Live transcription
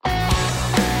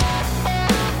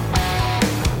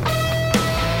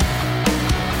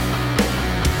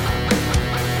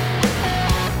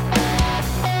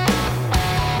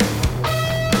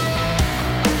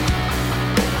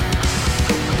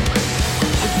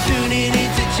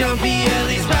John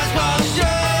Pielli's Basketball Show,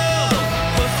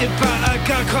 hosted by a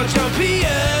guy called John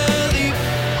Pielli.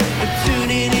 And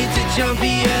tuning into John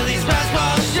Pielli's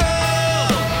Basketball Show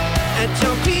at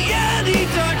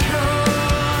johnpielli.com.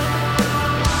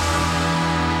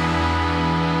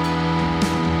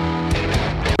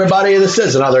 Everybody, this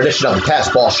is another edition of the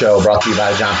Basketball Show, brought to you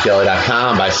by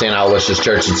johnpielli.com, by St. Aloysius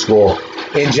Church and School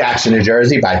in Jackson, New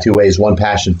Jersey, by Two Ways, One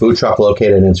Passion Food Truck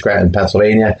located in Scranton,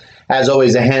 Pennsylvania. As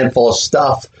always, a handful of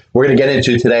stuff we're going to get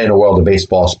into today in the world of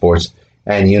baseball, sports,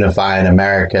 and unifying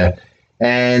America.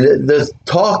 And the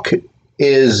talk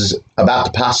is about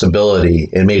the possibility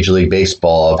in Major League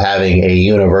Baseball of having a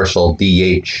universal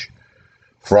DH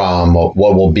from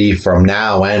what will be from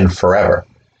now and forever.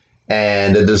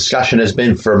 And the discussion has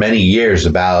been for many years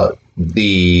about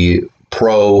the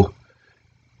pro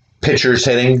pitchers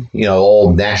hitting,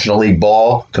 old National League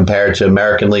ball compared to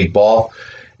American League ball.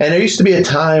 And there used to be a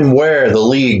time where the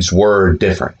leagues were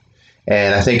different.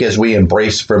 And I think as we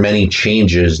embrace for many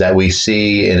changes that we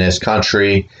see in this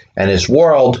country and this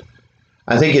world,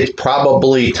 I think it's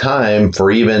probably time for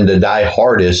even the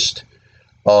die-hardest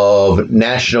of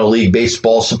National League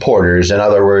Baseball supporters, in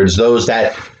other words, those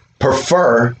that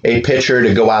prefer a pitcher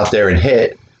to go out there and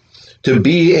hit, to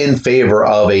be in favor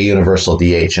of a universal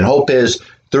DH. And hope is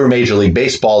through Major League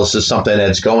Baseball, this is something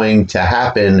that's going to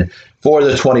happen for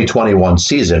the 2021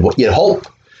 season. What you'd hope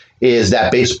is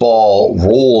that baseball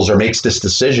rules or makes this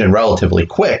decision relatively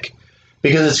quick,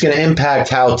 because it's going to impact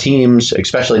how teams,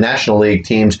 especially National League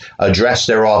teams, address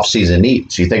their offseason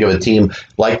needs. You think of a team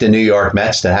like the New York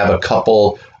Mets that have a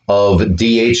couple of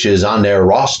DHs on their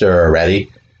roster already.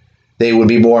 They would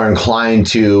be more inclined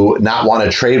to not want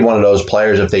to trade one of those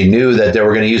players if they knew that they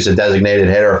were going to use a designated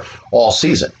hitter all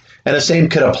season. And the same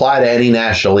could apply to any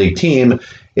National League team.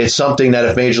 It's something that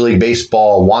if Major League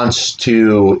Baseball wants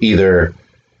to either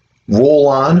rule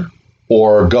on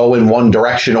or go in one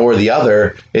direction or the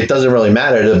other, it doesn't really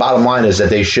matter. The bottom line is that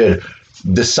they should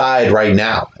decide right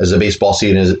now as the baseball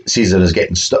season is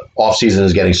getting off-season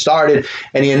is getting started.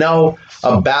 And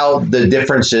about the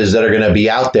differences that are going to be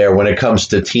out there when it comes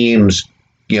to teams,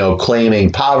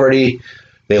 claiming poverty.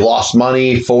 They lost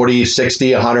money, 40,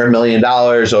 60, $100 million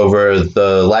over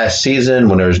the last season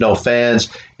when there was no fans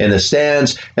in the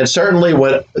stands. And certainly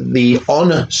with the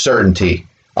uncertainty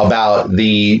about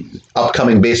the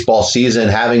upcoming baseball season,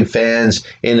 having fans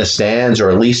in the stands,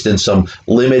 or at least in some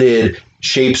limited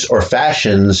shapes or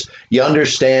fashions, you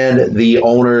understand the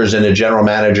owners and the general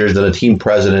managers and the team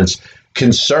presidents'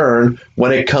 concern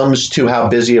when it comes to how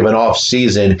busy of an off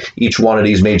season each one of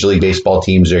these Major League Baseball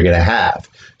teams are going to have.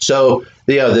 So,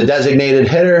 the designated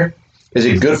hitter, is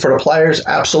it good for the players?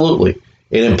 Absolutely.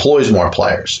 It employs more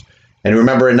players. And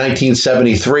remember in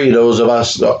 1973, those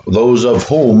of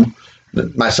whom,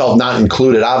 myself not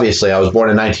included, obviously, I was born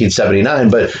in 1979,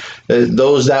 but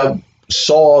those that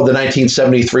saw the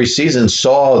 1973 season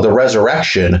saw the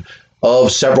resurrection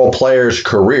of several players'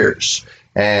 careers.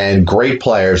 And great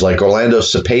players like Orlando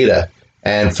Cepeda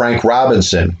and Frank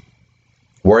Robinson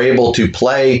were able to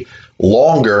play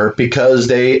longer because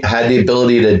they had the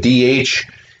ability to DH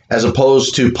as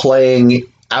opposed to playing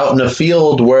out in the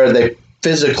field where they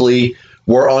physically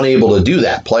were unable to do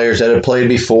that. Players that had played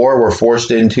before were forced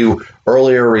into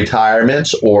earlier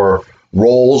retirements or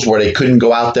roles where they couldn't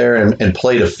go out there and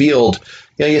play the field.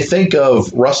 You think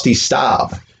of Rusty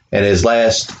Staub and his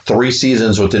last 3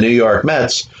 seasons with the New York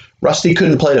Mets. Rusty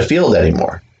couldn't play the field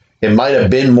anymore. It might have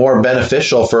been more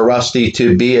beneficial for Rusty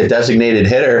to be a designated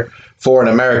hitter for an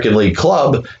American League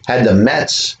club had the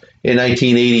Mets in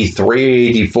 1983,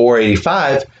 84,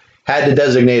 85 had the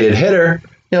designated hitter.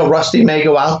 Rusty may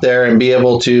go out there and be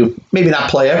able to maybe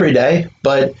not play every day,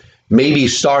 but maybe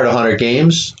start 100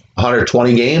 games,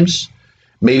 120 games,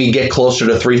 maybe get closer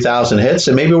to 3,000 hits.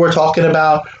 And maybe we're talking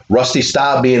about Rusty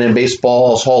Staub being in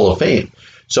baseball's Hall of Fame.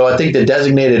 So I think the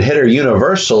designated hitter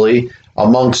universally,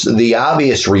 amongst the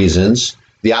obvious reasons,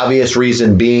 the obvious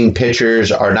reason being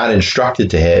pitchers are not instructed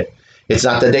to hit. It's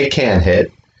not that they can't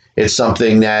hit. It's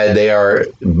something that they are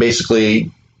basically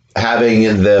having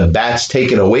the bats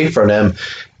taken away from them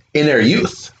in their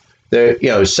youth.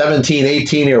 They're 17,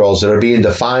 18-year-olds that are being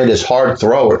defined as hard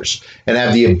throwers and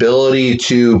have the ability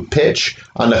to pitch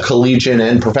on the collegiate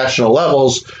and professional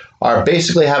levels are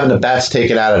basically having the bats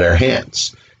taken out of their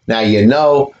hands.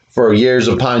 Now, for years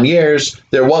upon years,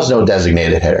 there was no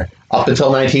designated hitter. Up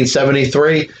until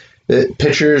 1973, the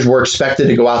pitchers were expected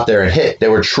to go out there and hit. They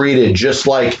were treated just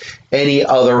like any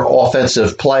other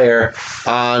offensive player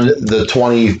on the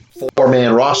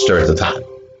 24-man roster at the time.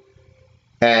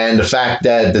 And the fact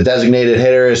that the designated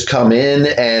hitter has come in,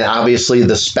 and obviously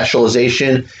the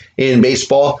specialization in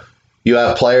baseball, You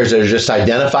have players that are just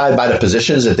identified by the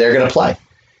positions that they're going to play.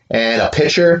 And a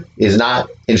pitcher is not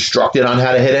instructed on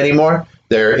how to hit anymore.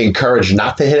 They're encouraged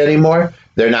not to hit anymore.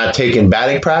 They're not taking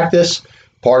batting practice.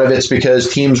 Part of it's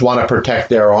because teams want to protect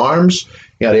their arms.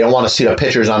 They don't want to see the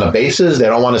pitchers on the bases. They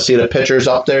don't want to see the pitchers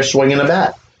up there swinging a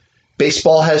bat.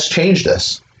 Baseball has changed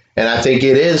this. And I think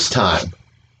it is time,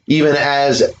 even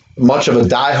as much of a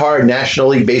diehard National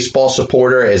League Baseball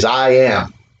supporter as I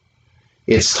am,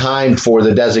 it's time for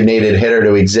the designated hitter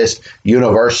to exist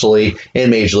universally in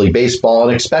Major League Baseball,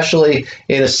 and especially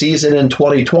in a season in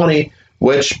 2020,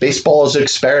 which baseball has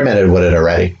experimented with it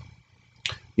already.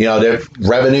 Their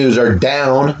revenues are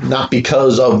down, not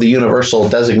because of the universal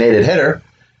designated hitter.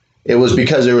 It was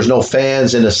because there was no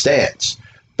fans in the stands.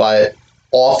 But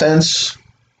offense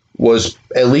was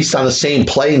at least on the same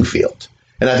playing field.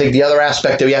 And I think the other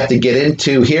aspect that we have to get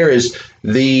into here is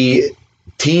the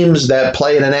teams that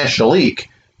play in the National League,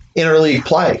 interleague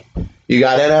play. You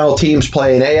got NL teams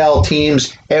playing AL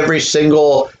teams every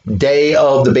single day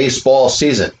of the baseball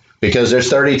season because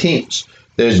there's 30 teams.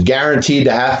 There's guaranteed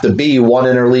to have to be one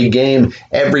interleague game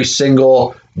every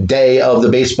single day of the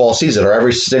baseball season, or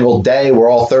every single day where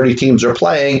all 30 teams are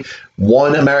playing,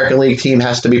 one American League team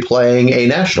has to be playing a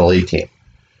National League team.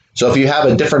 So if you have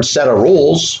a different set of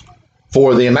rules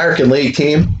for the American League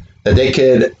team, that they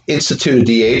could institute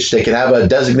a DH, they could have a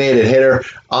designated hitter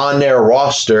on their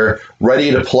roster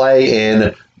ready to play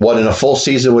in what in a full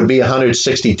season would be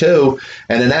 162,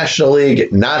 and the National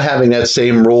League not having that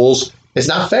same rules is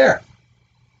not fair.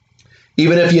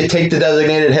 Even if you take the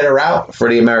designated hitter out for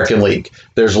the American League,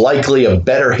 there's likely a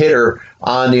better hitter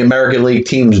on the American League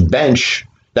team's bench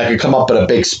that could come up at a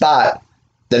big spot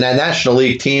than that National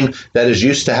League team that is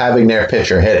used to having their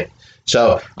pitcher hitting.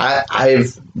 So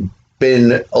I've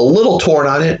been a little torn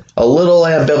on it, a little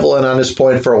ambivalent on this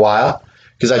point for a while,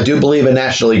 because I do believe in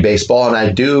National League Baseball, and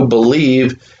I do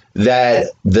believe that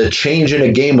the change in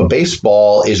a game of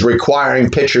baseball is requiring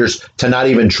pitchers to not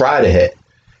even try to hit.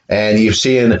 And you've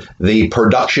seen the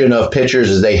production of pitchers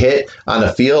as they hit on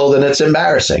the field, and it's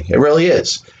embarrassing. It really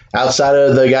is. Outside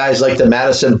of the guys like the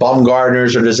Madison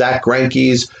Bumgarners or the Zach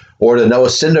Greinke's or the Noah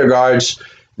Syndergaards,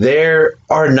 there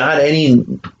are not any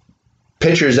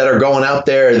pitchers that are going out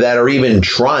there that are even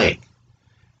trying.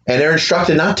 And they're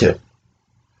instructed not to.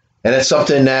 And it's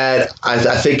something that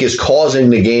I think is causing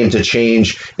the game to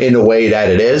change in the way that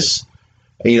it is.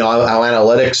 How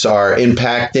analytics are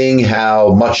impacting how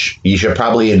much you should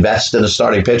probably invest in a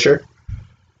starting pitcher.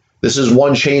 This is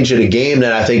one change in the game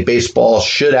that I think baseball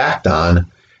should act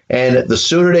on. And the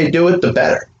sooner they do it, the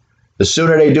better. The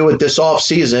sooner they do it this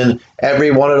offseason, every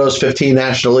one of those 15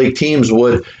 National League teams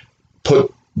would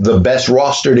put the best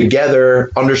roster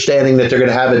together, understanding that they're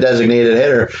going to have a designated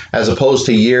hitter as opposed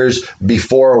to years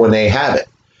before when they have it.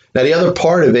 Now, the other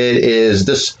part of it is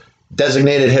this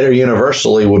designated hitter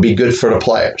universally would be good for the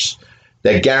players.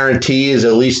 That guarantees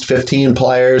at least 15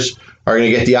 players are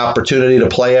going to get the opportunity to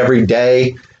play every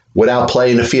day without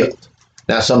playing the field.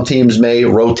 Now, some teams may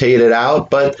rotate it out,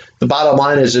 but the bottom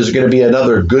line is there's going to be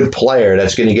another good player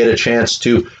that's going to get a chance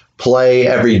to play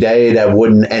every day that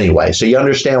wouldn't anyway. So you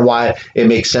understand why it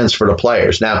makes sense for the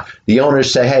players. Now, the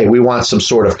owners say, hey, we want some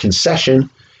sort of concession,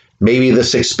 maybe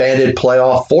this expanded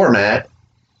playoff format.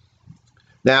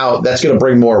 Now, that's going to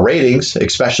bring more ratings,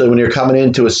 especially when you're coming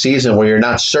into a season where you're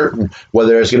not certain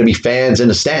whether there's going to be fans in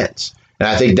the stands. And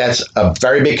I think that's a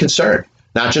very big concern,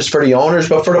 not just for the owners,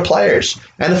 but for the players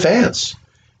and the fans.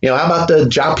 How about the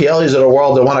John Piellis of the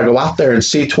world that want to go out there and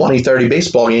see 20, 30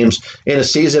 baseball games in a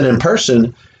season in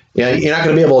person? You're not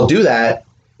going to be able to do that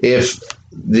if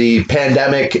the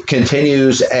pandemic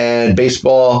continues and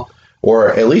baseball,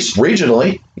 or at least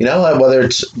regionally, whether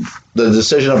it's the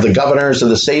decision of the governors of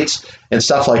the states and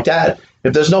stuff like that,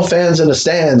 if there's no fans in the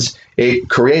stands, it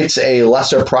creates a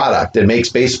lesser product. It makes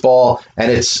baseball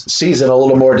and its season a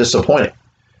little more disappointing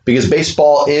because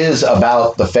baseball is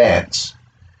about the fans.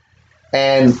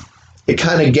 And it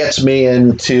kind of gets me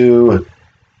into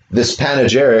this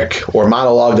panegyric or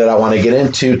monologue that I want to get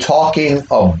into, talking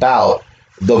about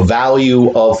the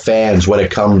value of fans when it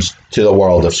comes to the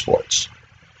world of sports.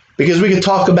 Because we can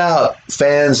talk about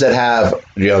fans that have,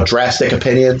 drastic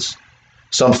opinions.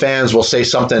 Some fans will say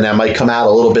something that might come out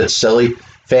a little bit silly.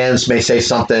 Fans may say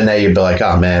something that you'd be like,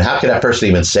 oh man, how could that person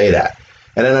even say that?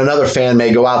 And then another fan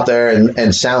may go out there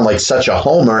and sound like such a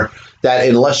homer that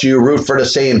unless you root for the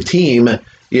same team,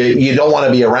 you don't want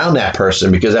to be around that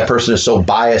person because that person is so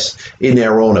biased in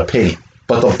their own opinion.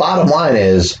 But the bottom line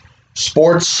is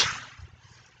sports,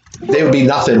 they would be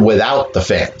nothing without the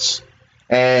fans.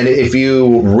 And if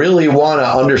you really want to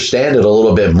understand it a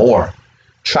little bit more,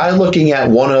 try looking at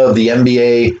one of the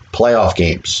NBA playoff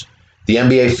games. the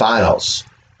NBA Finals,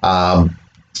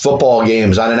 football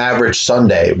games on an average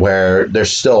Sunday where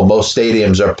there's still most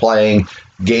stadiums are playing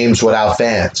games without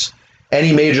fans.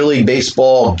 Any Major League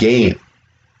Baseball game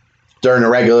during the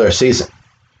regular season.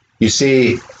 You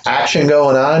see action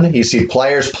going on. You see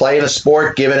players playing a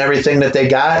sport, giving everything that they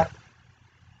got.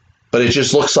 But it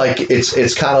just looks like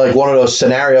it's kind of like one of those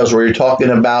scenarios where you're talking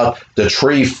about the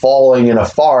tree falling in a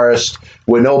forest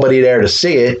with nobody there to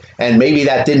see it, and maybe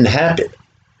that didn't happen.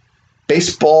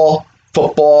 Baseball,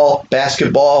 football,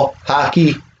 basketball,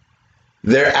 hockey,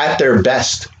 they're at their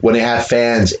best when they have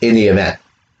fans in the event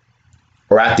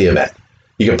or at the event.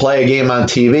 You can play a game on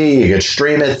TV, you can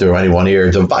stream it through any one of your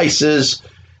devices,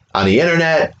 on the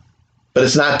internet, but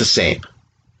it's not the same.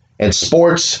 And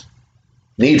sports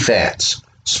need fans.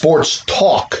 Sports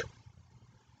talk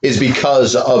is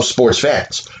because of sports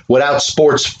fans. Without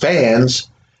sports fans,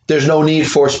 there's no need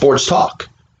for sports talk.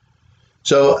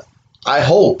 So I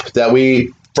hope that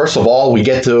we, first of all, we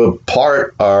get to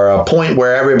a point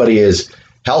where everybody is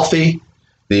healthy.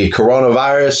 The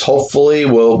coronavirus hopefully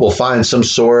will find some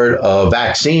sort of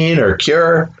vaccine or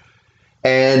cure,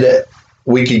 and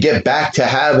we could get back to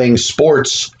having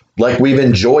sports like we've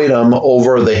enjoyed them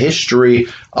over the history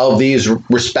of these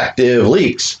respective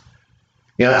leagues.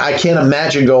 You know, I can't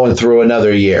imagine going through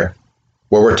another year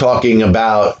where we're talking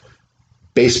about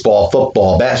baseball,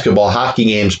 football, basketball, hockey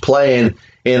games playing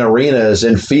in arenas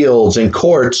and fields and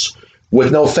courts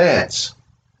with no fans,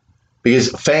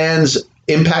 because fans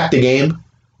impact the game.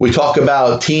 We talk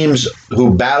about teams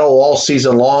who battle all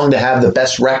season long to have the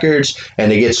best records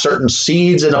and to get certain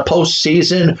seeds in a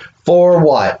postseason for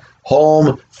what?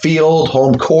 Home field,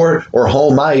 home court, or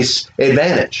home ice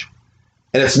advantage.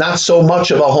 And it's not so much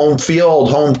of a home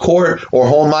field, home court, or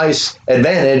home ice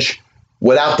advantage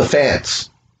without the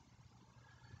fans.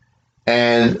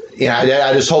 And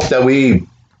I just hope that we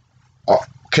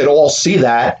could all see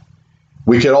that.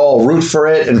 We could all root for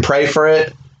it and pray for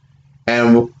it.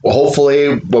 And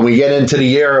hopefully, when we get into the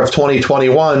year of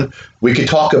 2021, we could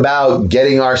talk about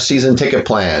getting our season ticket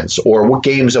plans or what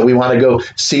games that we want to go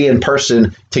see in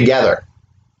person together.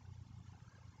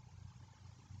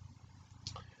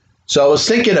 So I was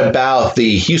thinking about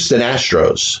the Houston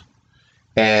Astros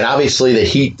and obviously the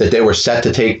heat that they were set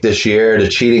to take this year, the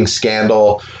cheating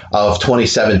scandal of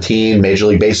 2017, Major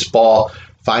League Baseball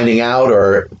finding out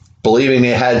or believing they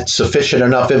had sufficient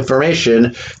enough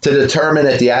information to determine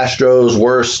that the Astros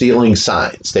were stealing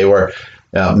signs. They were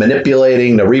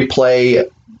manipulating the replay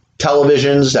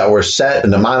televisions that were set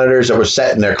and the monitors that were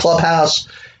set in their clubhouse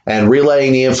and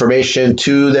relaying the information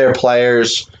to their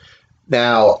players.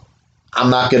 Now,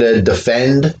 I'm not going to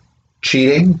defend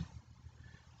cheating,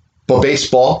 but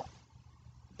baseball,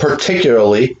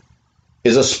 particularly,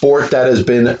 is a sport that has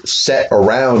been set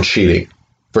around cheating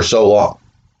for so long.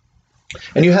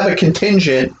 And you have a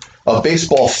contingent of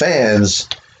baseball fans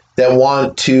that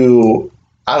want to,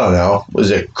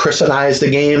 Christianize the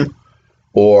game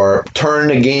or turn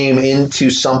the game into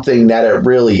something that it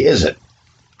really isn't.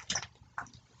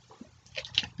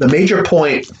 The major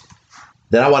point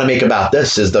that I want to make about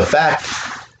this is the fact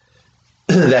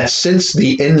that since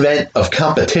the invent of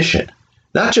competition,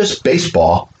 not just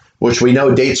baseball, which we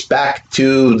know dates back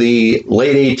to the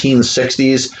late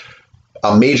 1860s,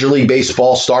 Major League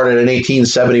Baseball started in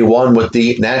 1871 with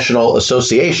the National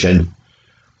Association.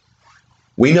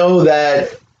 We know that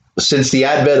since the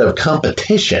advent of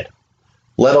competition,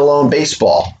 let alone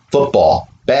baseball, football,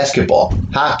 basketball,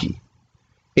 hockey,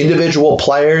 individual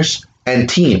players and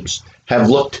teams have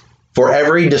looked for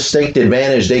every distinct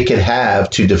advantage they could have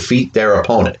to defeat their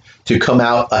opponent, to come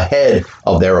out ahead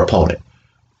of their opponent.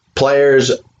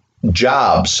 Players'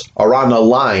 jobs are on the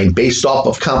line based off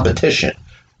of competition,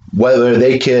 whether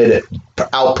they could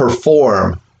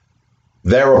outperform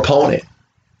their opponent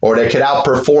or they could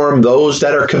outperform those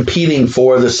that are competing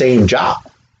for the same job.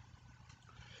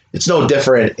 It's no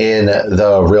different in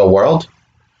the real world.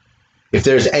 If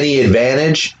there's any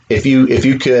advantage, if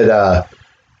you could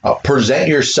present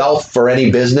yourself for any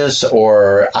business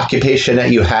or occupation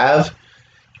that you have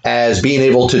as being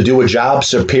able to do a job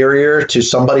superior to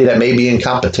somebody that may be in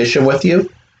competition with you,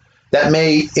 that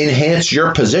may enhance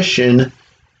your position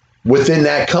within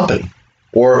that company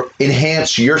or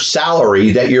enhance your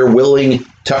salary that you're willing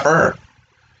to earn.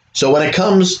 So when it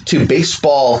comes to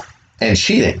baseball and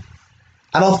cheating,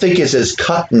 I don't think it's as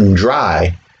cut and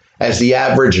dry as the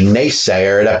average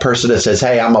naysayer, that person that says,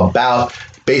 hey, I'm about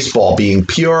baseball being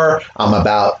pure, I'm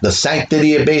about the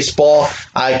sanctity of baseball.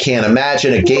 I can't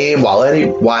imagine a game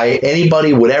why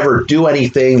anybody would ever do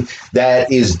anything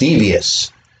that is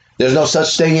devious. There's no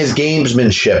such thing as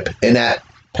gamesmanship in that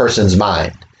person's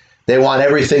mind. They want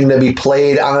everything to be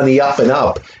played on the up and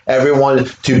up. Everyone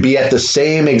to be at the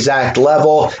same exact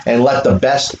level and let the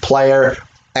best player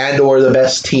and or the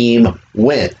best team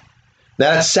win.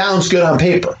 Now, that sounds good on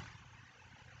paper.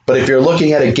 But if you're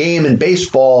looking at a game in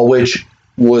baseball which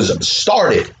was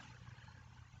started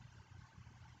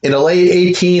in the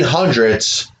late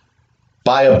 1800s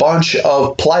by a bunch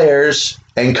of players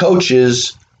and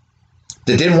coaches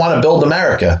that didn't want to build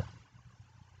America.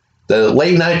 The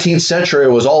late 19th century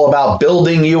was all about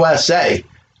building USA.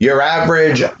 Your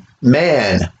average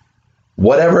man,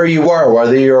 whatever you were,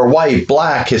 whether you're white,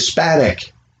 black,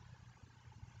 Hispanic,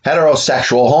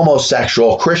 heterosexual,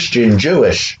 homosexual, Christian,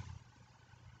 Jewish,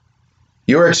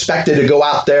 you were expected to go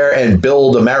out there and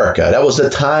build America. That was the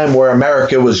time where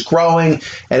America was growing,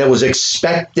 and it was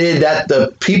expected that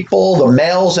the people, the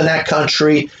males in that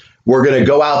country, were going to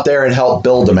go out there and help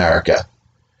build America.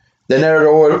 Then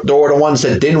there were the ones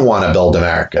that didn't want to build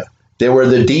America. There were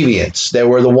the deviants. There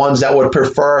were the ones that would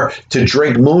prefer to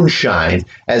drink moonshine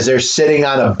as they're sitting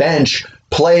on a bench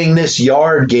playing this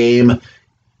yard game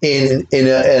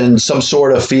in some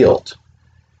sort of field.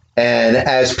 And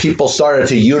as people started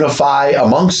to unify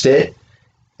amongst it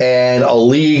and a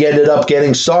league ended up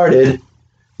getting started,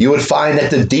 you would find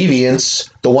that the deviants,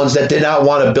 the ones that did not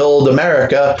want to build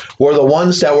America, were the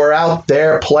ones that were out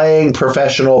there playing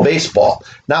professional baseball,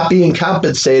 not being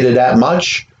compensated that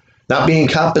much, not being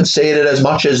compensated as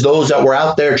much as those that were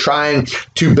out there trying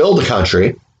to build a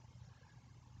country,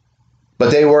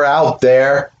 but they were out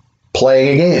there playing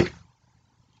a game.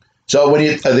 So when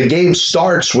the game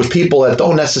starts with people that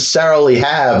don't necessarily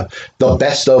have the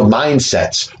best of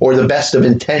mindsets or the best of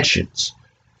intentions,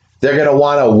 they're going to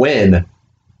want to win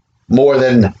more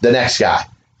than the next guy.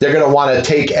 They're going to want to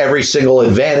take every single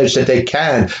advantage that they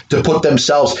can to put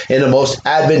themselves in the most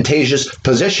advantageous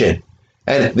position.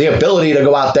 And the ability to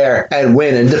go out there and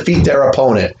win and defeat their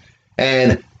opponent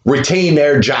and retain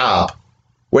their job,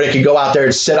 where they can go out there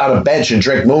and sit on a bench and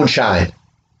drink moonshine.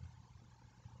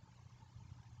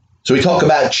 So we talk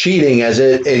about cheating as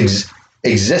it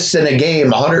exists in a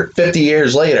game 150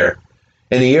 years later,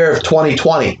 in the year of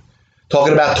 2020,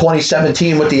 talking about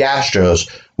 2017 with the Astros,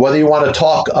 whether you want to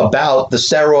talk about the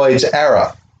steroids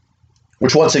era,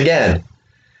 which once again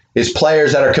is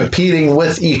players that are competing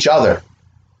with each other,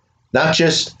 not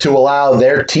just to allow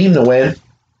their team to win,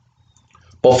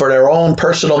 but for their own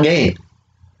personal gain,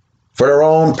 for their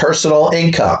own personal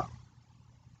income.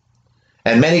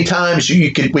 And many times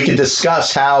we could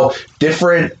discuss how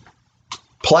different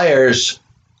players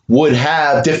would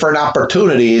have different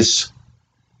opportunities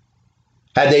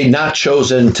had they not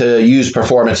chosen to use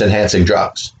performance-enhancing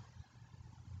drugs.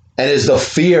 And is the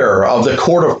fear of the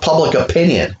court of public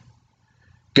opinion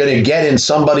going to get in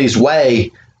somebody's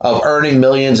way of earning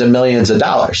millions and millions of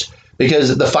dollars?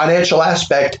 Because the financial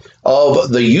aspect of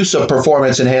the use of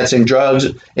performance-enhancing drugs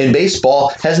in baseball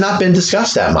has not been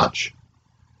discussed that much.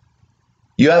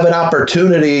 You have an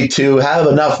opportunity to have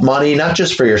enough money, not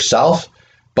just for yourself,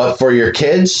 but for your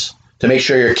kids, to make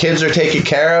sure your kids are taken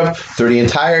care of through the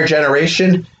entire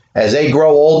generation as they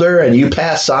grow older and you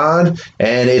pass on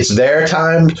and it's their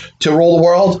time to rule the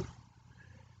world.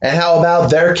 And how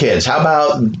about their kids? How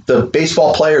about the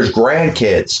baseball players'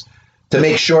 grandkids, to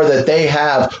make sure that they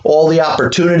have all the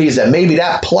opportunities that maybe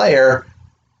that player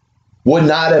would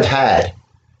not have had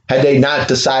they not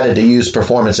decided to use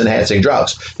performance-enhancing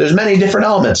drugs? There's many different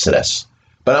elements to this,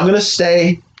 but I'm going to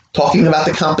stay talking about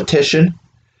the competition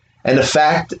and the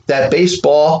fact that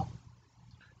baseball,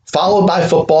 followed by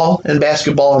football and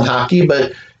basketball and hockey,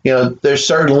 but there's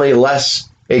certainly less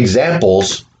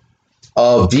examples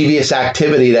of devious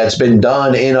activity that's been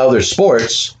done in other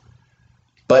sports.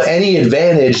 But any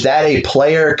advantage that a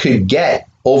player could get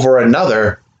over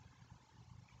another,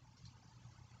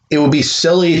 it would be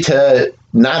silly to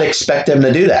not expect them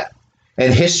to do that.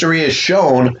 And history has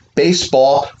shown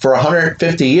baseball for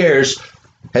 150 years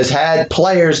has had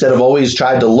players that have always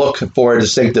tried to look for a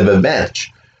distinctive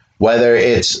advantage, whether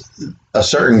it's a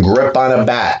certain grip on a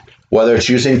bat, whether it's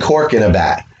using cork in a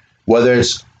bat, whether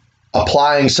it's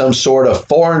applying some sort of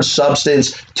foreign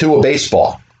substance to a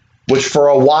baseball, which for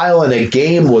a while in a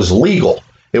game was legal.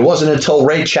 It wasn't until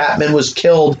Ray Chapman was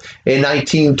killed in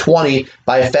 1920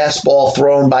 by a fastball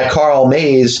thrown by Carl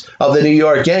Mays of the New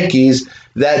York Yankees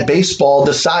that baseball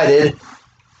decided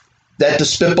that the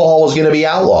spitball was going to be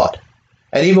outlawed.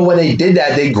 And even when they did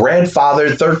that, they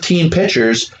grandfathered 13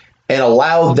 pitchers and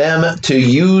allowed them to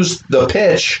use the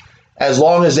pitch as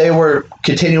long as they were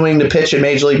continuing to pitch in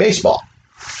Major League Baseball.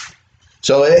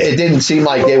 So it didn't seem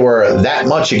like they were that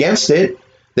much against it.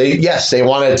 They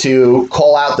wanted to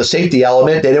call out the safety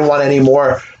element. They didn't want any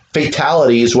more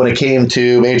fatalities when it came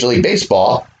to Major League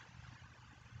Baseball.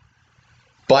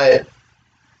 But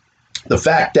the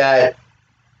fact that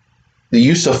the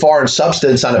use of foreign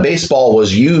substance on a baseball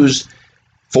was used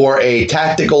for a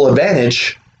tactical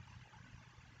advantage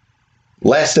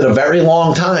lasted a very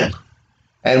long time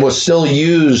and was still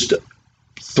used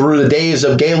through the days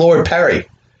of Gaylord Perry.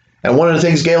 And one of the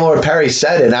things Gaylord Perry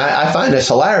said, and I find this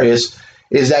hilarious,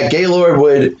 is that Gaylord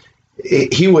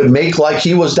would make like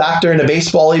he was doctoring the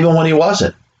baseball even when he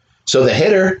wasn't. So the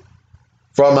hitter,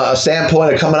 from a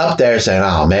standpoint of coming up there saying,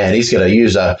 oh man, he's going to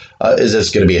use is this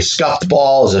going to be a scuffed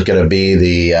ball? Is it going to be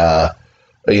the,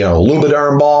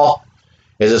 Lubriderm ball?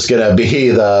 Is this going to be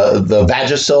the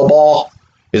Vagisil ball?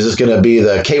 Is this going to be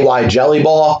the KY jelly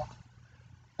ball?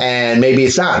 And maybe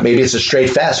it's not. Maybe it's a straight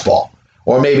fastball.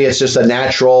 Or maybe it's just a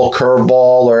natural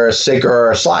curveball or a sinker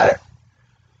or a slider.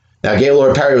 Now,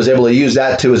 Gaylord Perry was able to use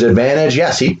that to his advantage.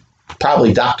 Yes, he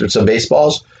probably doctored some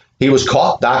baseballs. He was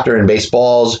caught doctoring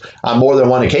baseballs on more than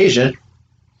one occasion.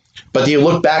 But do you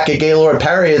look back at Gaylord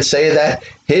Perry and say that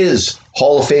his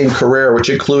Hall of Fame career, which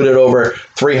included over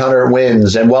 300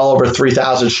 wins and well over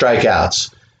 3,000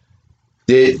 strikeouts,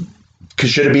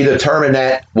 should it be determined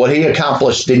that what he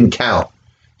accomplished didn't count?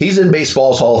 He's in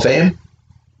baseball's Hall of Fame.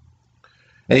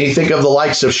 And you think of the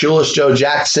likes of Shoeless Joe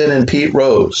Jackson and Pete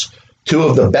Rose, two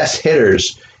of the best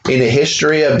hitters in the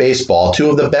history of baseball, two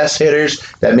of the best hitters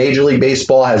that Major League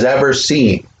Baseball has ever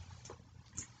seen.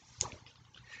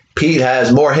 Pete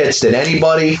has more hits than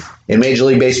anybody in Major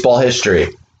League Baseball history.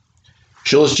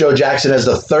 Shoeless Joe Jackson has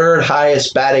the third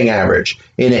highest batting average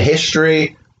in the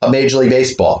history of Major League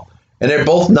Baseball. And they're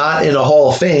both not in the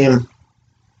Hall of Fame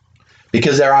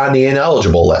because they're on the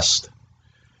ineligible list.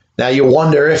 Now you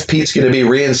wonder if Pete's going to be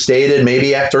reinstated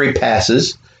maybe after he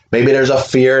passes. Maybe there's a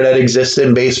fear that exists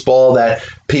in baseball that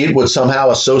Pete would somehow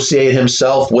associate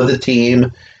himself with the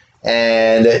team.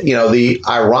 And, the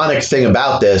ironic thing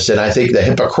about this, and I think the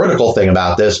hypocritical thing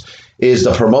about this, is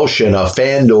the promotion of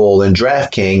FanDuel and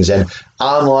DraftKings and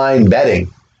online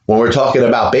betting when we're talking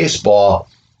about baseball.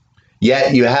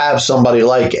 Yet you have somebody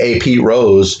like a Pete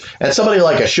Rose and somebody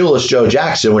like a Shoeless Joe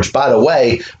Jackson, which, by the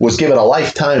way, was given a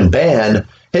lifetime ban.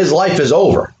 His life is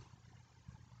over.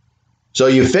 So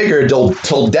you figure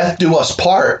till death do us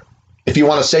part, if you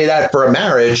want to say that for a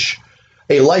marriage,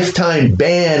 a lifetime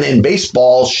ban in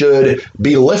baseball should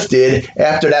be lifted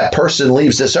after that person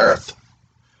leaves this earth.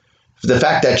 The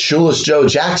fact that Shoeless Joe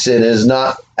Jackson is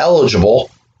not eligible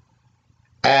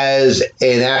as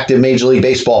an active Major League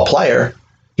Baseball player,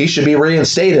 he should be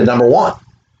reinstated, number one.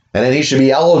 And then he should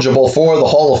be eligible for the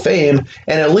Hall of Fame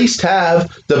and at least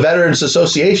have the Veterans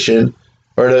Association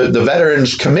or the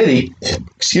Veterans Committee,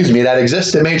 that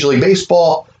exists in Major League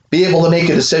Baseball, be able to make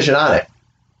a decision on it.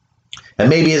 And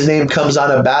maybe his name comes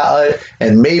on a ballot,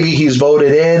 and maybe he's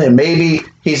voted in, and maybe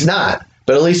he's not.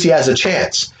 But at least he has a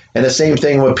chance. And the same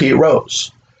thing with Pete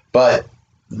Rose. But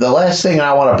the last thing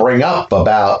I want to bring up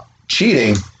about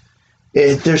cheating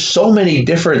is there's so many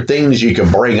different things you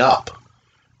can bring up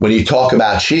when you talk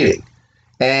about cheating.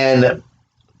 And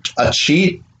a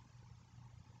cheat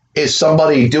is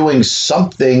somebody doing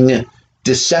something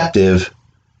deceptive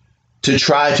to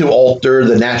try to alter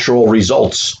the natural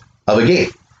results of a game.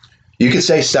 You could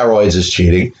say steroids is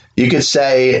cheating. You could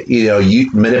say,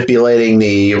 you manipulating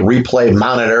the replay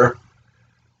monitor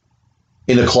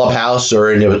in the clubhouse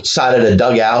or in the side of the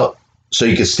dugout so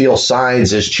you can steal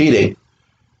signs is cheating.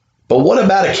 But what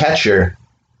about a catcher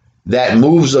that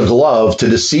moves a glove to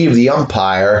deceive the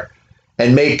umpire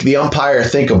and make the umpire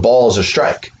think a ball is a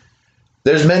strike?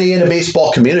 There's many in the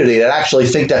baseball community that actually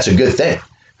think that's a good thing.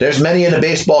 There's many in the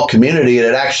baseball community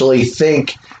that actually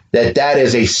think that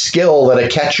is a skill that a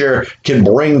catcher can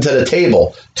bring to the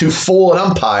table to fool an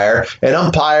umpire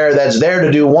that's there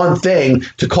to do one thing,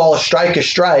 to call a strike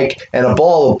and a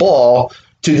ball,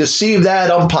 to deceive that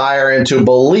umpire into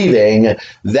believing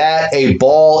that a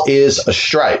ball is a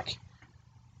strike.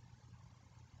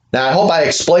 Now, I hope I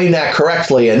explained that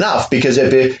correctly enough, because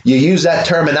if you use that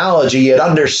terminology, you'd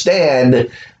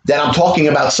understand that I'm talking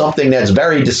about something that's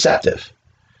very deceptive.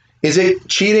 Is it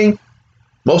cheating?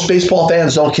 Most baseball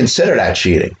fans don't consider that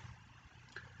cheating.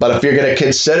 But if you're going to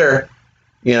consider,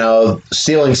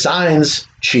 stealing signs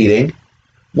cheating,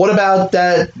 what about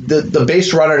the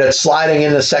base runner that's sliding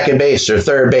into second base or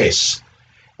third base,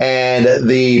 and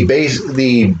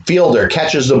the fielder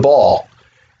catches the ball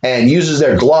and uses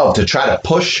their glove to try to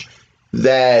push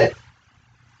that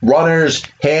runner's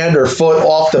hand or foot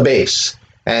off the base.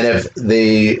 And if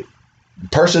the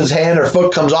person's hand or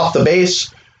foot comes off the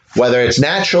base, whether it's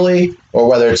naturally or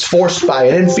whether it's forced by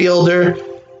an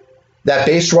infielder, that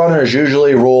base runner is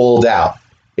usually ruled out.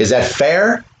 Is that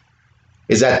fair?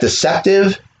 Is that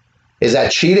deceptive? Is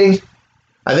that cheating?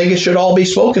 I think it should all be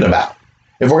spoken about.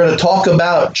 if we're going to talk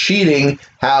about cheating,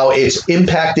 how it's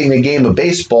impacting the game of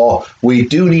baseball, we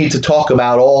do need to talk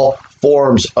about all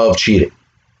forms of cheating.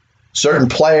 Certain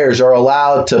players are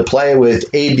allowed to play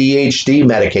with ADHD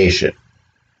medication.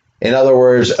 In other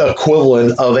words,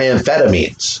 equivalent of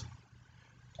amphetamines.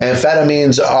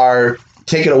 Amphetamines are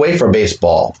taken away from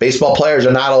baseball. Baseball players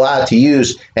are not allowed to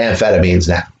use amphetamines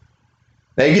now.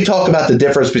 Now you can talk about the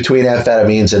difference between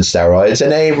amphetamines and steroids,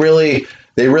 and they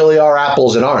really are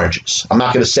apples and oranges. I'm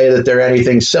not going to say that they're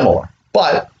anything similar,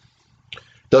 but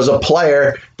does a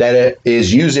player that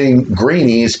is using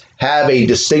greenies have a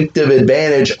distinctive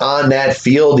advantage on that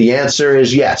field? The answer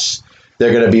is yes.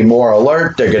 They're going to be more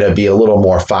alert. They're going to be a little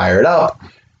more fired up.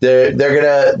 They're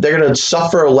going to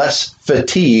suffer less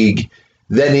fatigue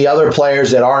than the other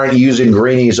players that aren't using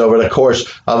greenies over the course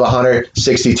of a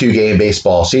 162 game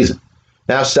baseball season.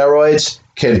 Now, steroids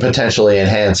can potentially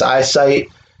enhance eyesight.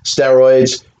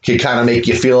 Steroids can kind of make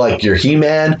you feel like you're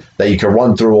He-Man, that you can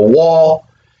run through a wall,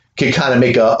 can kind of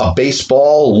make a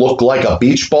baseball look like a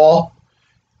beach ball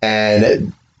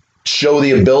and show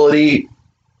the ability,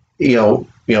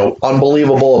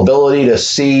 unbelievable ability to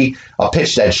see a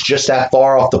pitch that's just that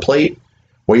far off the plate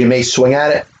where you may swing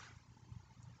at it.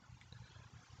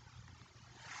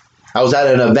 I was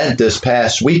at an event this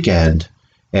past weekend,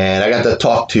 and I got to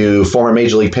talk to former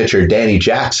Major League pitcher Danny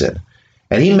Jackson.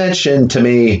 And he mentioned to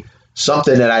me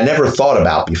something that I never thought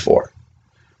about before.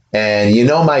 And you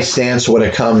know my stance when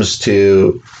it comes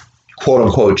to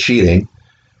quote-unquote cheating.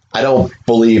 I don't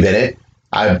believe in it.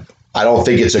 I don't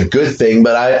think it's a good thing,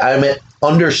 but I'm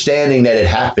understanding that it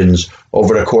happens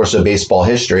over the course of baseball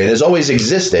history and has always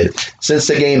existed since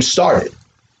the game started.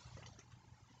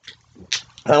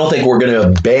 I don't think we're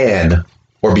going to ban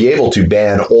or be able to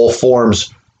ban all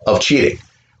forms of cheating.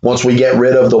 Once we get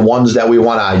rid of the ones that we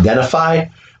want to identify,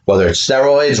 whether it's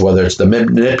steroids, whether it's the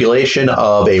manipulation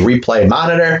of a replay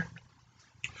monitor,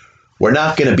 we're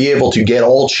not going to be able to get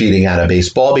all cheating out of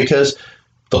baseball because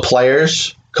the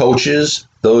players, coaches,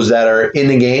 those that are in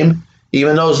the game,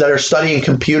 even those that are studying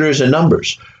computers and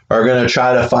numbers, are going to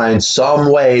try to find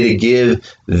some way to give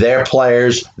their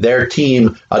players, their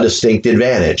team, a distinct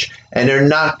advantage. And they're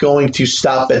not going to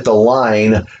stop at the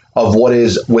line of what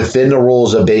is within the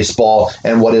rules of baseball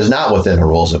and what is not within the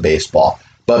rules of baseball.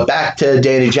 But back to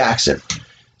Danny Jackson.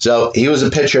 So he was a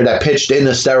pitcher that pitched in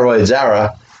the steroids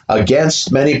era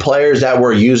against many players that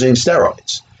were using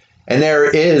steroids. And there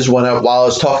is, while I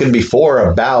was talking before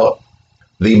about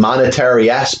the monetary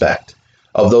aspect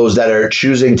of those that are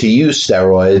choosing to use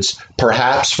steroids,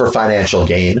 perhaps for financial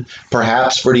gain,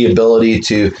 perhaps for the ability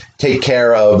to take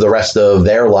care of the rest of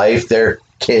their life, their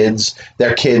kids,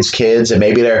 and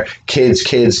maybe their kids.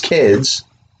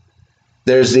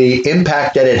 There's the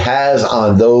impact that it has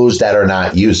on those that are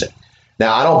not using.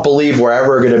 Now, I don't believe we're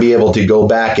ever going to be able to go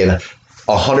back and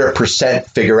 100%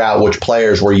 figure out which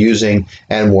players we're using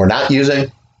and we're not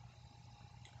using.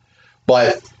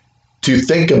 But to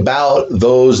think about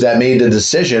those that made the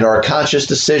decision or a conscious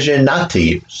decision not to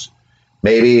use.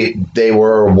 Maybe they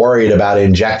were worried about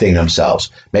injecting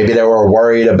themselves. Maybe they were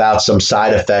worried about some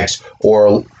side effects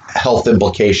or health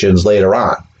implications later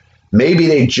on. Maybe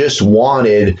they just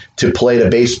wanted to play the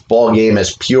baseball game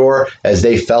as pure as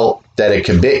they felt that it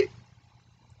could be.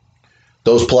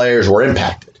 Those players were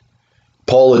impacted.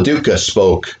 Paul Lo Duca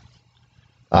spoke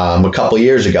a couple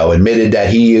years ago, admitted that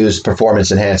he used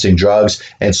performance-enhancing drugs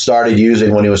and started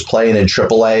using when he was playing in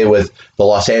AAA with the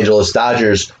Los Angeles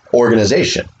Dodgers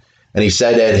organization. And he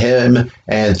said that him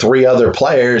and 3 other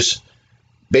players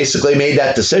basically made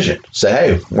that decision. Said,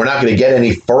 hey, we're not going to get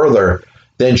any further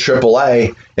than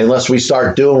AAA unless we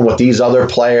start doing what these other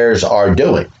players are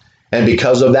doing. And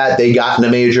because of that, they got in the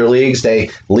major leagues. They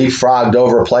leapfrogged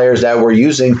over players that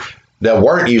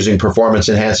weren't using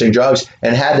performance-enhancing drugs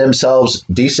and had themselves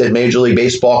decent Major League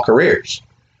Baseball careers.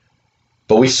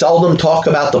 But we seldom talk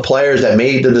about the players that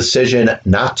made the decision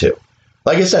not to.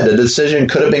 Like I said, the decision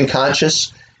could have been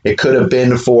conscious. It could have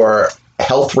been for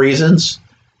health reasons,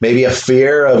 maybe a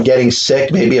fear of getting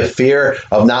sick, maybe a fear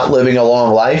of not living a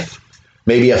long life,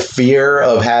 maybe a fear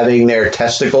of having their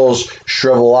testicles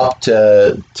shrivel up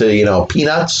to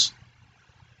peanuts.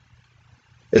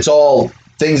 It's all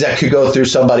things that could go through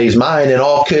somebody's mind and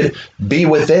all could be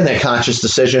within a conscious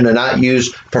decision to not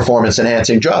use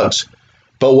performance-enhancing drugs.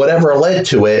 But whatever led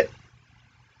to it,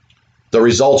 the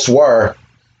results were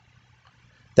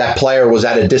that player was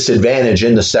at a disadvantage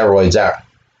in the steroids era.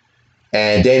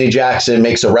 And Danny Jackson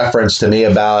makes a reference to me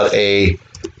about a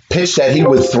pitch that he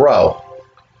would throw,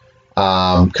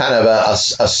 kind of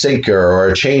a sinker or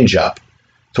a changeup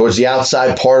towards the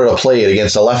outside part of the plate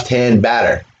against a left-hand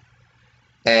batter.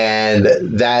 And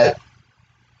that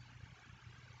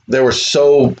there were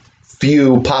so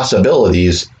few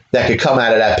possibilities that could come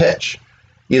out of that pitch.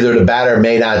 Either the batter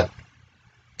may not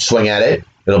swing at it,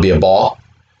 it'll be a ball.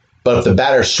 But if the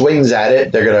batter swings at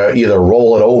it, they're going to either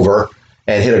roll it over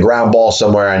and hit a ground ball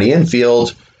somewhere on the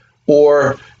infield,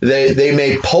 or they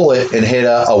may pull it and hit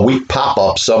a weak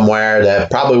pop-up somewhere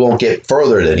that probably won't get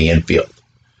further than the infield.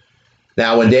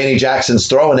 Now, when Danny Jackson's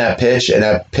throwing that pitch and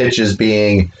that pitch is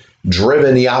being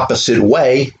driven the opposite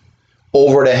way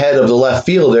over the head of the left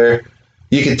fielder,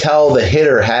 you can tell the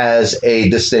hitter has a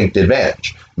distinct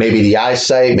advantage. Maybe the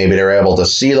eyesight, maybe they're able to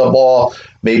see the ball,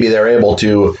 maybe they're able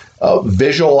to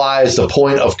visualize the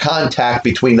point of contact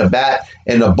between the bat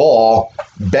and the ball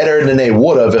better than they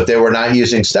would have if they were not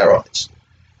using steroids.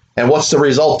 And what's the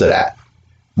result of that?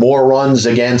 More runs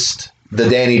against the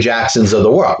Danny Jacksons of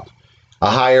the world. A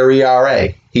higher ERA.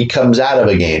 He comes out of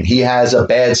a game. He has a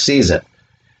bad season.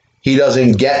 He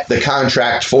doesn't get the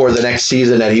contract for the next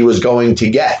season that he was going to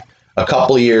get. A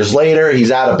couple of years later,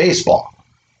 he's out of baseball.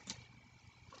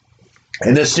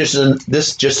 And this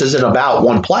just isn't about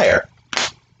one player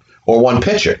or one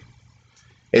pitcher.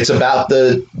 It's about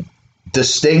the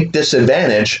distinct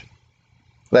disadvantage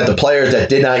that the players that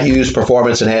did not use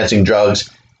performance-enhancing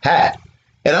drugs had.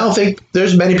 And I don't think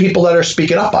there's many people that are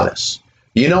speaking up on this.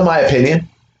 You know my opinion.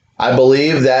 I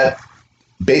believe that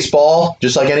baseball,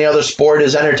 just like any other sport,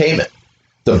 is entertainment.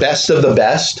 The best of the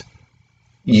best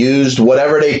used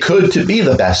whatever they could to be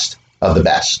the best of the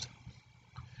best.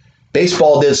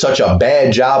 Baseball did such a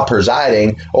bad job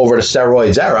presiding over the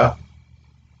steroids era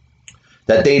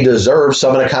that they deserve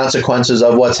some of the consequences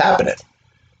of what's happening.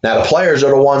 Now, the players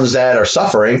are the ones that are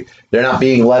suffering. They're not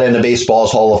being let into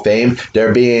baseball's Hall of Fame.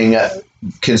 They're being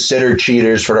considered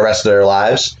cheaters for the rest of their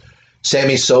lives.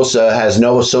 Sammy Sosa has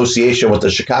no association with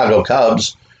the Chicago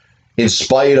Cubs in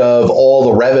spite of all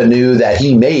the revenue that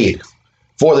he made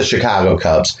for the Chicago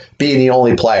Cubs, being the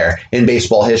only player in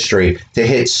baseball history to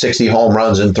hit 60 home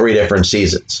runs in 3 different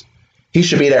seasons. He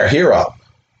should be their hero.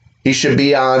 He should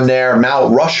be on their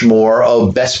Mount Rushmore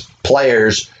of best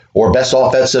players or best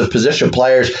offensive position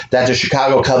players that the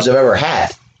Chicago Cubs have ever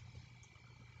had.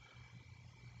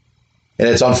 And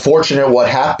it's unfortunate what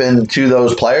happened to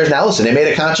those players. Now, listen, they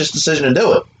made a conscious decision to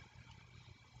do it.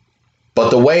 But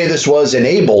the way this was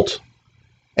enabled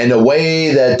and the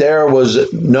way that there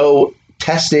was no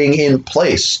testing in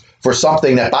place for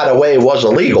something that, by the way, was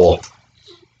illegal,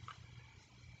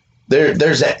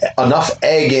 there's enough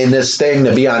egg in this thing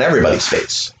to be on everybody's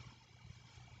face.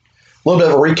 A little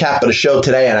bit of a recap of the show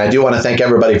today, and I do want to thank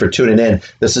everybody for tuning in.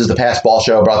 This is the Pass Ball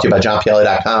Show, brought to you by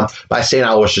JohnPielli.com, by St.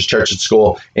 Aloysius Church and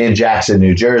School in Jackson,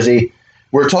 New Jersey.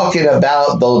 We're talking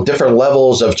about the different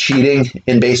levels of cheating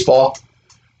in baseball.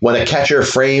 When a catcher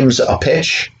frames a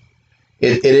pitch,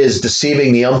 it is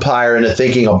deceiving the umpire into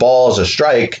thinking a ball is a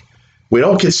strike. We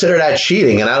don't consider that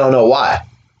cheating, and I don't know why.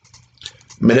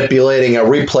 Manipulating a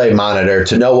replay monitor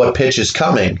to know what pitch is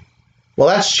coming, well,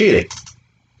 that's cheating.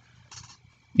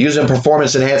 Using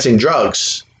performance-enhancing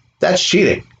drugs, that's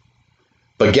cheating.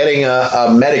 But getting a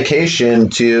medication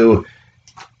for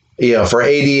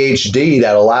ADHD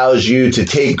that allows you to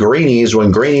take greenies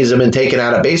when greenies have been taken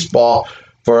out of baseball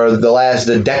for the last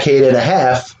decade and a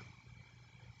half,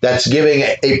 that's giving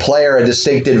a player a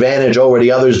distinct advantage over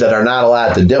the others that are not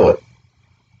allowed to do it.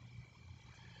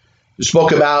 We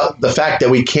spoke about the fact that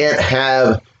we can't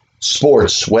have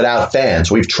sports without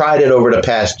fans. We've tried it over the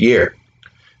past year.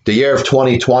 The year of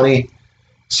 2020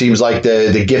 seems like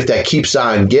the gift that keeps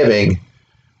on giving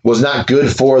was not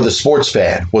good for the sports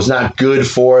fan, was not good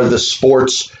for the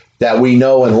sports that we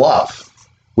know and love.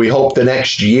 We hope the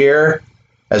next year,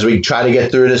 as we try to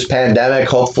get through this pandemic,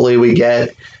 hopefully we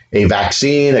get a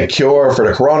vaccine, a cure for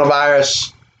the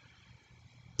coronavirus.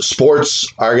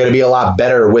 Sports are going to be a lot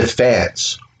better with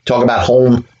fans. Talk about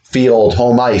home field,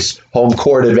 home ice, home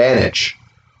court advantage,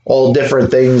 all different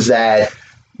things that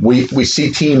we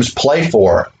see teams play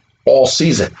for all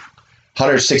season.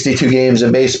 162 games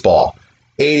in baseball,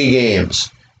 80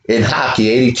 games in hockey,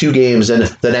 82 games in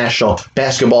the National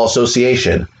Basketball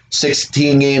Association,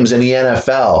 16 games in the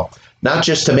NFL. Not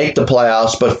just to make the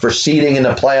playoffs, but for seeding in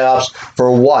the playoffs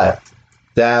for what?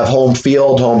 To have home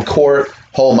field, home court,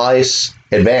 home ice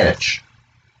advantage.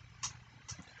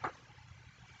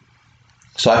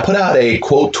 So I put out a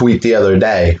quote tweet the other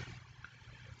day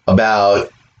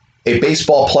about a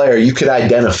baseball player you could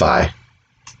identify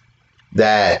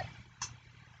that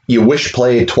you wish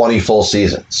played 20 full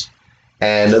seasons.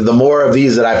 And the more of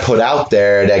these that I put out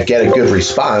there that get a good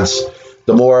response,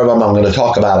 the more of them I'm going to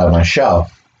talk about on my show.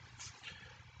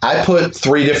 I put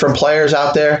 3 different players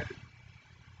out there.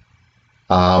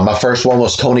 My first one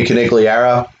was Tony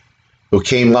Conigliaro. who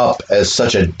came up as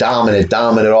such a dominant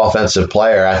offensive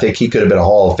player. I think he could have been a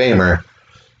Hall of Famer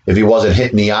if he wasn't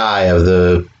hit in the eye of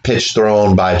the pitch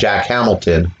thrown by Jack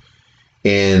Hamilton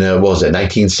in,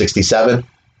 1967?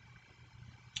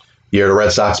 Year the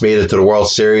Red Sox made it to the World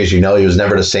Series. He was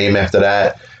never the same after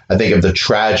that. I think of the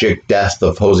tragic death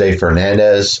of Jose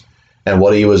Fernandez and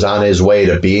what he was on his way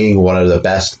to being one of the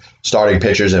best starting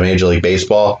pitchers in Major League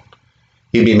Baseball.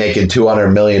 He'd be making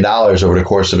 $200 million over the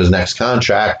course of his next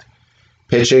contract,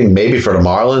 pitching maybe for the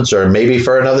Marlins or maybe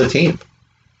for another team.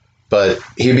 But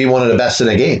he'd be one of the best in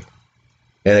a game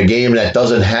that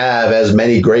doesn't have as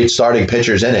many great starting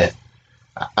pitchers in it.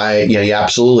 You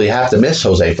absolutely have to miss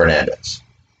Jose Fernandez.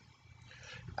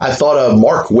 I thought of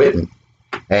Mark Whiten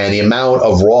and the amount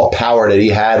of raw power that he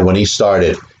had when he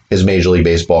started his Major League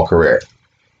Baseball career.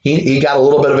 He got a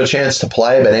little bit of a chance to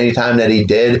play, but anytime that he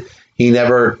did, he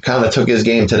never kind of took his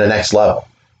game to the next level.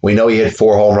 We know he hit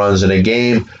 4 home runs in a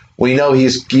game. We know he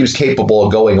was capable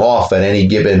of going off at any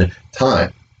given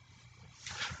time.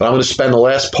 But I'm going to spend the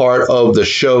last part of the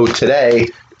show today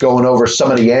going over some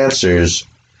of the answers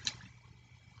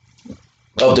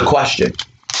of the question.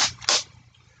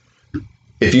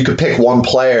 If you could pick one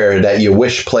player that you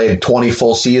wish played 20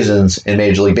 full seasons in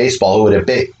Major League Baseball, who would it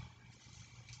be?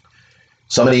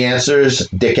 Some of the answers: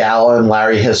 Dick Allen,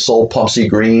 Larry Hissel, Pumpsie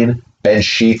Green, Ben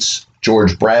Sheets,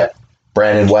 George Brett,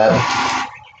 Brandon Webb,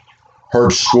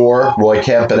 Herb Score, Roy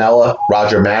Campanella,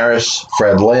 Roger Maris,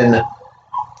 Fred Lynn,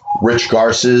 Rich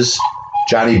Garces,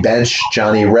 Johnny Bench,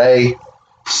 Johnny Ray,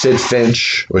 Sid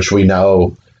Finch, which we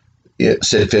know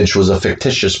Sid Finch was a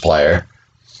fictitious player,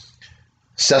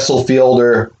 Cecil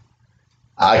Fielder.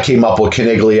 I came up with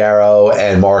Conigliaro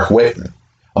and Mark Whiten.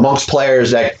 Amongst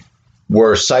players that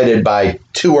were cited by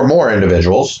 2 or more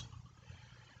individuals,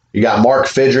 you got Mark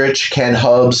Fidrich, Ken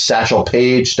Hubbs, Satchel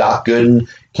Paige, Doc Gooden,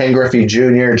 Ken Griffey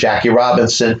Jr., Jackie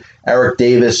Robinson, Eric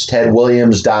Davis, Ted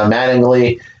Williams, Don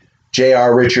Mattingly,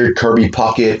 J.R. Richard, Kirby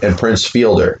Puckett, and Prince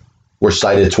Fielder were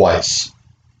cited twice.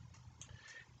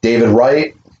 David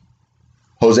Wright,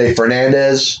 Jose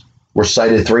Fernandez were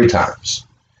cited 3 times.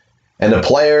 And the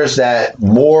players that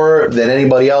more than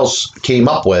anybody else came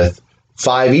up with,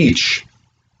 5 each,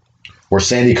 were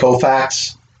Sandy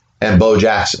Koufax and Bo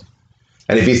Jackson.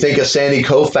 And if you think of Sandy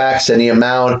Koufax and the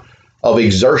amount of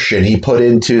exertion he put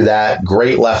into that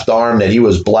great left arm that he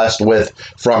was blessed with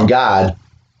from God,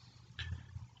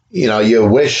 you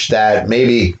wish that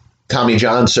maybe Tommy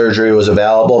John surgery was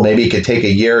available. Maybe he could take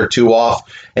a year or 2 off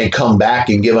and come back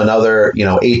and give another,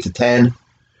 8 to 10.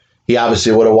 He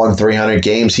obviously would have won 300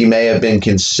 games. He may have been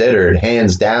considered,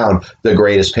 hands down, the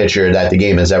greatest pitcher that the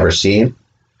game has ever seen.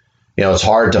 It's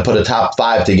hard to put a top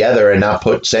 5 together and not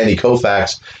put Sandy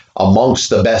Koufax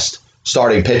amongst the best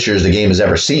starting pitchers the game has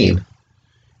ever seen.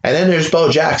 And then there's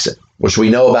Bo Jackson, which we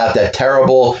know about that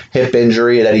terrible hip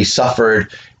injury that he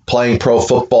suffered playing pro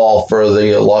football for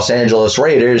the Los Angeles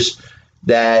Raiders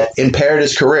that impaired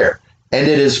his career,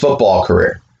 ended his football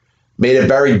career, made it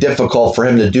very difficult for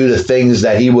him to do the things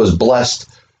that he was blessed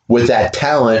with, that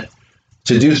talent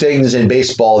to do things in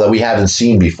baseball that we haven't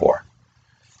seen before.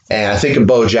 And I think of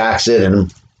Bo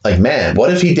Jackson and man,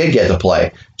 what if he did get to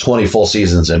play 20 full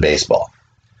seasons in baseball?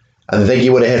 I think he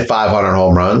would have hit 500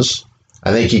 home runs.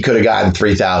 I think he could have gotten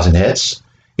 3,000 hits.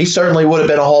 He certainly would have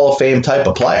been a Hall of Fame type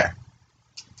of player.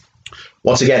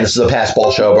 Once again, this is the Pass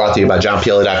Ball Show brought to you by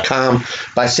JohnPielli.com,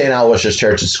 by St. Aloysius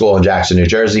Church and School in Jackson, New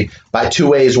Jersey, by 2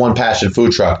 Ways, One Passion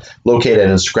Food Truck located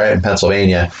in Scranton,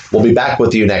 Pennsylvania. We'll be back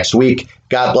with you next week.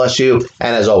 God bless you.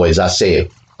 And as always, I'll see you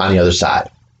on the other side.